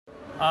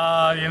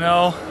You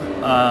know,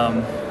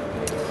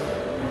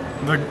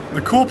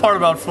 the cool part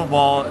about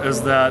football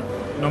is that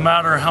no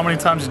matter how many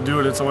times you do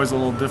it, it's always a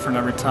little different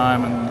every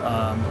time,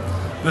 and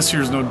this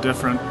year's no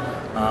different.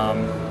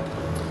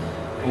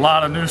 A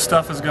lot of new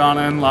stuff has gone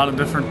in, a lot of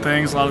different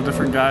things, a lot of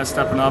different guys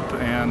stepping up,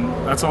 and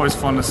that's always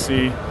fun to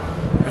see.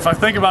 If I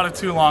think about it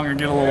too long, I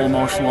get a little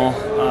emotional,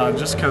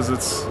 just because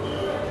it's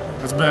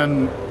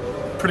been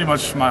pretty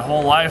much my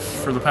whole life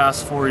for the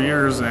past 4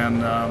 years,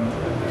 and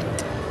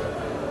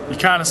you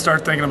kind of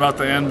start thinking about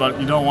the end,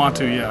 but you don't want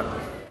to yet.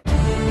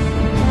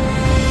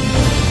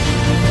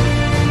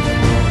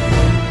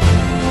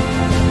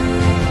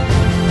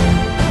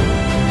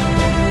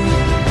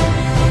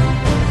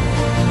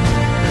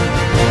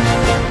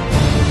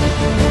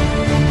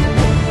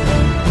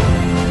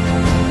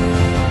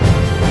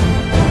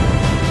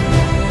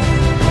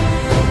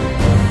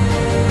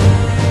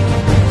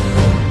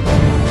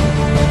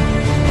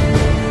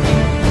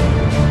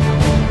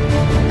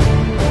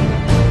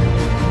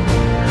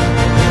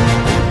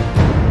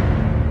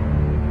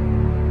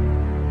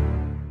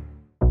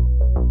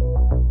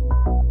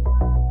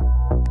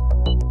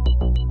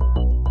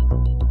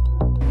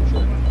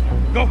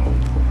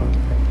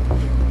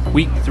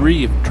 Week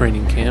 3 of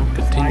training camp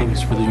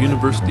continues for the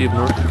University of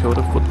North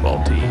Dakota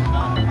football team.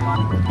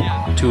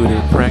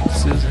 Two-a-day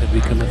practices have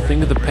become a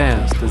thing of the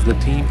past as the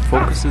team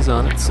focuses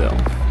on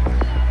itself.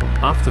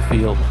 Off the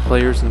field,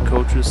 players and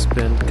coaches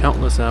spend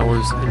countless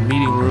hours in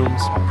meeting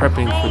rooms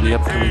prepping for the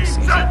upcoming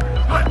season.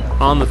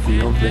 On the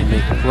field, they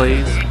make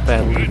plays,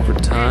 battling for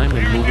time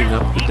and moving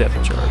up the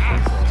depth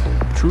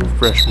chart. True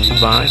freshmen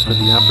vie for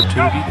the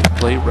opportunity to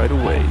play right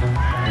away,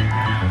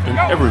 and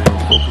everyone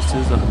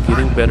focuses on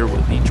getting better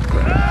with each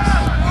practice.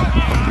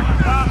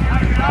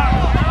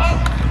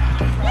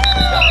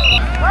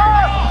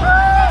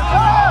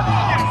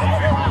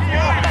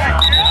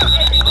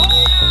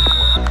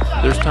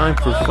 There's time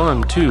for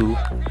fun, too,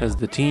 as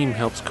the team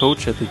helps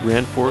coach at the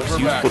Grand Forks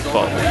Youth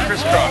Football League.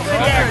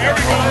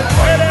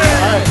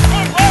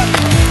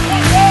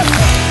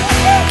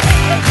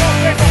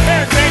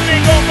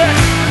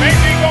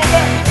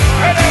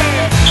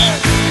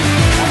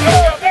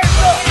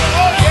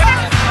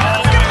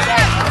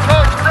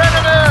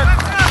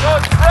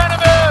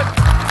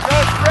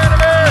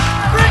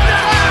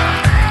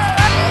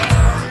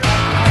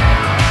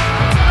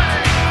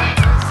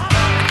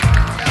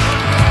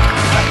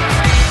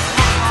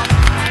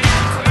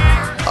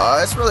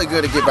 It's really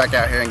good to get back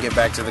out here and get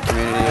back to the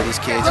community of these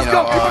kids, you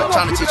know,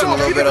 trying to teach them a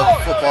little bit of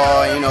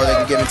football, and, you know, they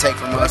can give and take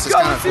from us. It's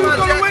kind of cool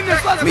to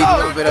meet a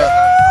little bit of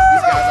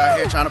these guys out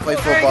here trying to play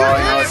football,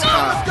 you know, it's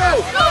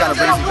kind of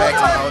brings me back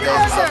to my old days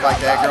and stuff like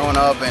that, growing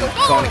up and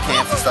going to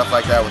camps and stuff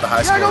like that with the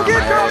high school in my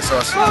area, so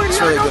it's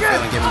really a good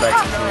feeling getting back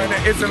to the community.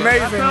 It's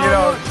amazing, you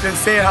know, just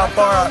seeing how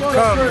far I've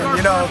come, and,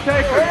 you know,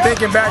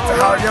 thinking back to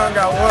how young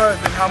I was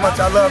and how much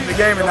I love the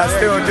game, and I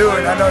still do,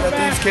 and I know that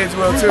these kids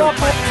will too.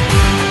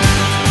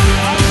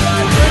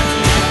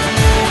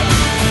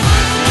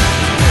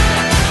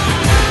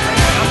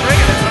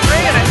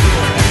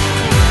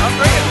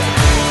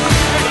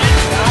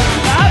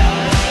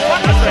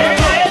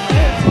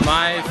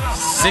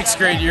 Sixth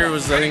grade year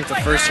was, I think, the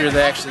first year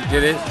they actually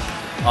did it.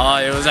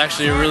 It was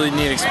actually a really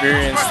neat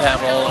experience to have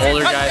all the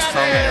older guys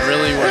come, and it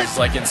really was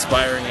like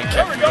inspiring and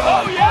kept me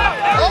going.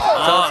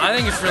 I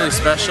think it's really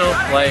special.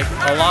 Like,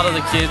 a lot of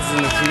the kids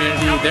in the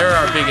community, they're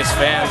our biggest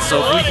fans,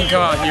 so if we can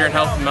come out here and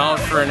help them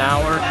out for an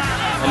hour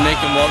and make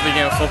them love the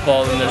game of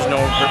football, then there's no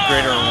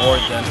greater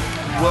reward than.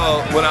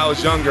 Well, when I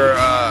was younger,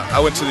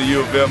 I went to the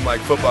U of M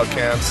football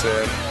camps,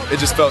 and it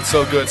just felt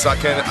so good. So I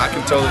can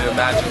totally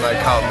imagine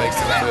how it makes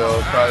them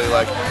feel. Probably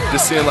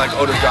just seeing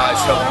older guys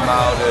help them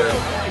out and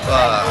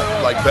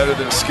better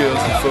their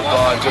skills in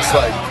football and just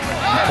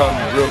become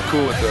real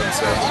cool with them.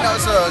 So you know,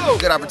 it's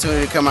a good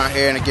opportunity to come out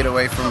here and to get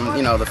away from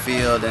the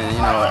field and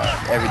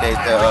every day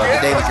the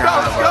daily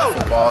grind of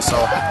football. So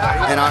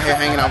and out here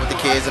hanging out with the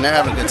kids, and they're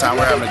having a good time.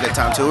 We're having a good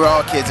time too. We're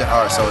all kids at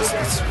heart, so it's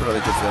a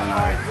really good feeling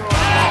out here.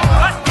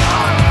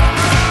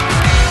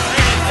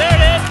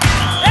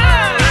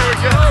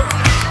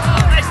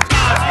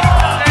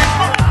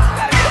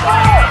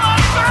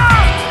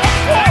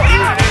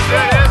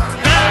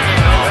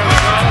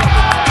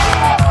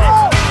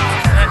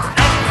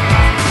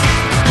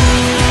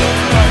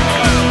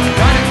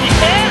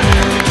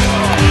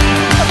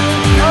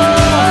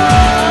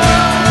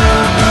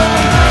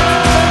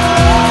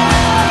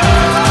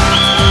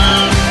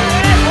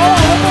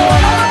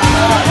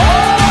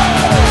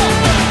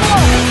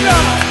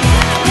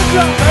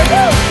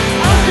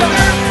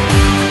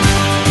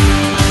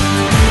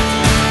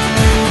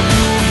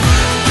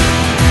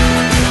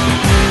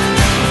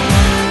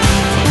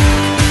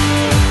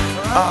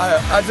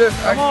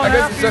 I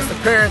guess it's just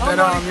apparent that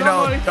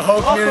the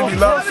whole community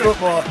loves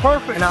football,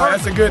 and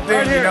that's a good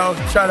thing.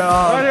 Try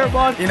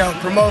to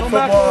promote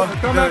football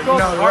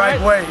the right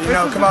way.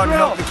 Come out and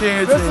help the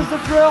kids, and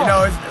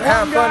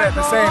have fun at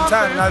the same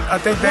time. And I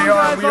think they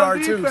are, and we are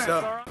too.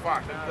 So.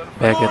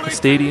 Back at the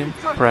stadium,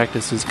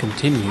 practices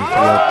continue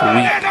throughout the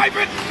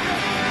week.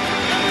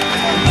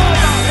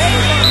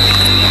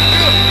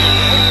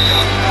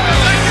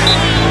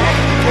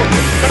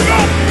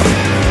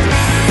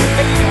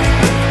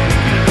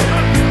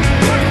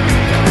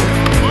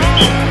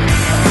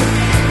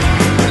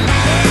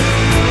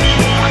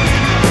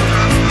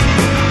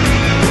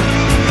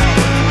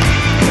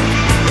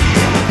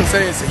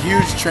 say it's a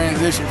huge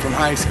transition from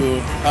high school.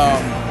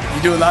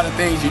 You do a lot of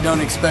things you don't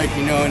expect,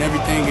 you know, and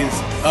everything is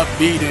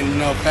upbeat and, you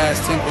know,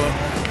 fast tempo.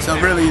 So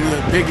really the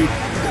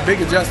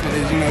big adjustment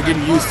is, you know,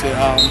 getting used to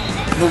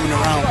moving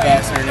around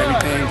faster and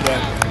everything.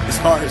 But as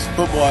far as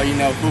football, you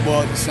know,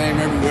 football is the same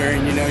everywhere,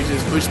 and, you know, you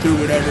just push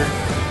through whatever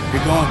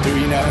you're going through.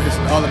 You know,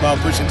 it's all about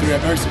pushing through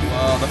adversity.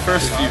 Well, the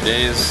first few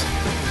days,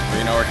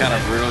 you know, were kind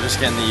of brutal, just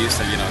getting used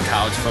to, you know,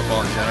 college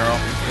football in general.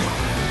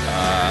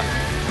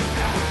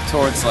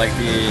 Towards like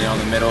the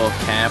middle of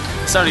camp,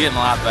 it started getting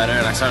a lot better,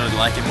 and I started to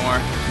like it more.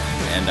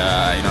 And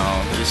you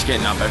know, just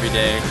getting up every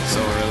day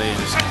so early,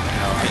 just, you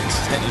know,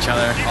 hitting each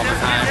other all the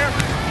time.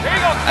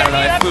 I don't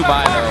know, it flew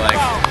by though. Like,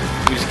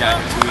 we just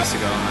got here 2 weeks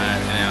ago, and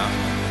you know,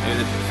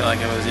 I feel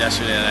like it was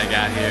yesterday that I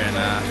got here, and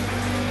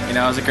you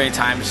know, it was a great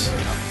time, just,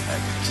 you know,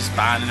 just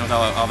bonding with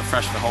all the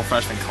freshmen, the whole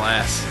freshman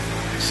class,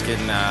 just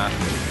getting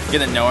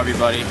to know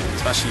everybody,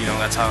 especially, you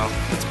know, that's how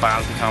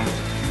bonds become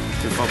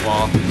through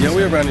football. Yeah,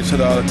 we're around each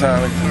other all the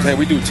time.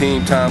 We do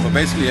team time, but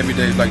basically every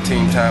day is like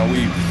team time.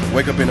 We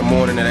wake up in the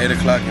morning at 8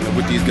 o'clock and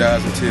with these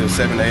guys until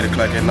 7 or 8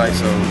 o'clock at night.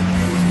 So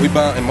we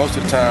bond, and most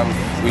of the time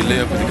we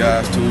live with the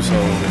guys too. So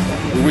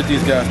we're with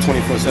these guys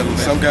 24/7.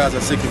 Some guys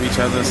are sick of each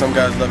other, some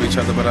guys love each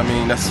other, but I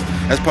mean, that's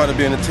part of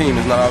being a team.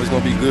 It's not always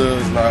going to be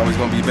good, it's not always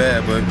going to be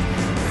bad, but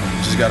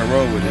you just got to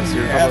roll with it.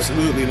 Yeah,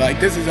 absolutely.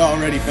 Like, this is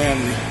already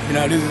family. You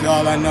know, this is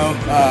all I know.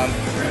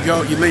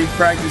 You leave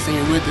practice and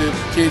you're with the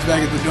kids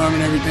back at the dorm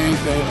and everything,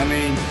 so I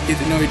mean, get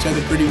to know each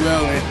other pretty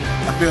well, and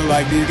I feel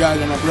like these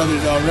guys are my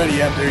brothers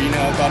already after, you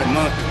know, about a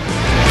month.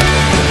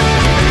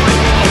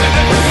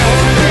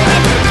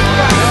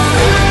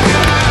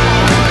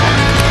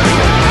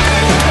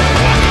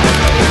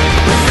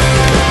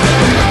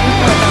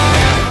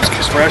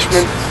 As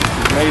freshmen,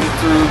 you made it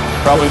through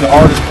probably the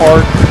hardest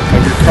part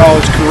of your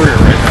college career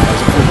right now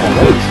as a football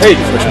player. Hey,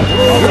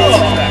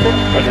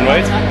 freshman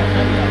weights.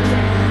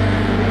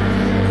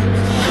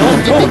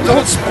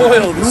 Don't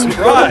spoil the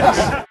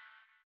surprise.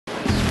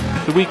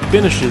 The week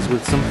finishes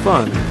with some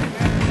fun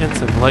and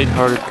some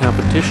lighthearted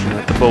competition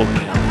at the bowl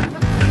camp.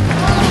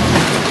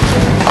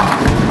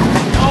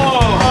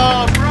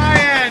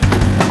 Brian!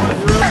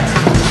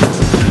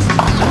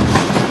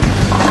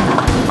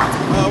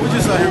 We're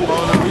just out here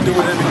bowling. We do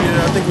it every year.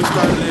 I think we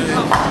started it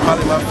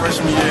probably my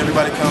freshman year.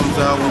 Everybody comes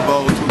out, we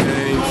bowl 2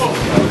 games.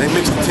 They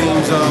mix the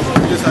teams up.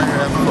 We're just out here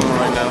having fun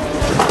right now.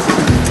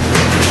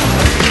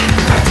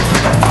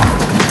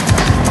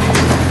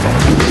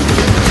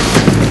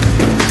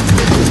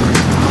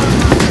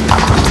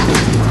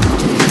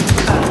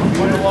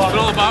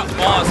 Throw the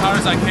ball as hard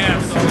as I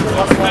can. So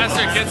the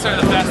faster it gets there,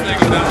 the faster they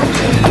go down.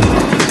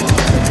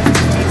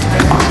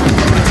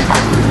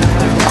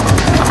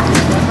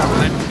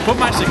 I put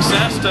my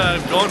success to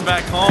going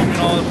back home. You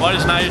know, the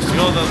buddies and I used to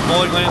go to the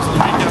bowling lanes on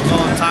the weekends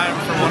all the time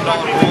for $1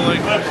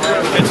 bowling.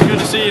 It's good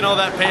to see, you know,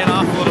 that paying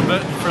off a little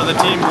bit for the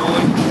team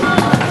bowling.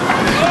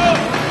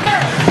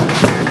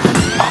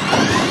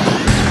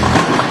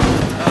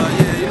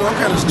 I'm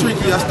kind of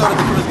streaky. I started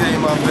the first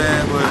game off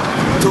bad, but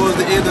towards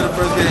the end of the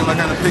first game, I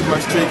kind of picked my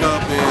streak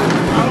up,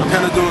 and I'm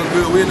kind of doing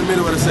good. We're in the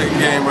middle of the second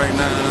game right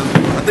now.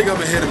 I think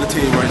I'm ahead of the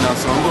team right now,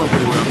 so I'm doing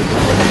pretty well.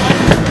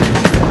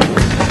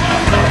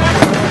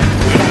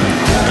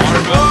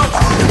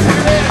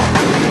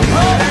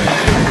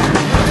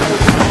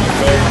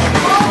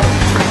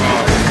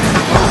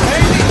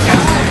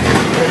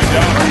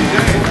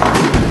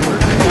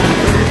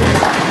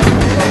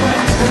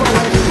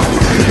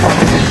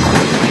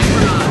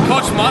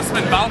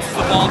 Bounces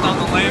the ball down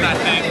the lane, I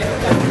think.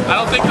 I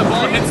don't think the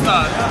ball hits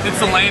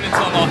the lane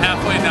until about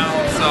halfway down,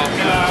 so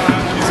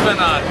he's been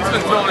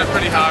throwing it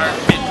pretty hard.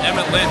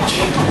 Emmett Lynch,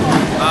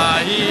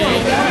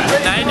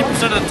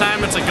 90% of the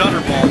time it's a gutter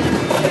ball,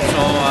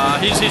 so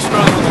he's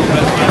struggling a little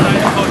bit. I'm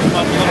trying to coach him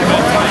up a little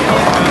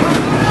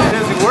bit.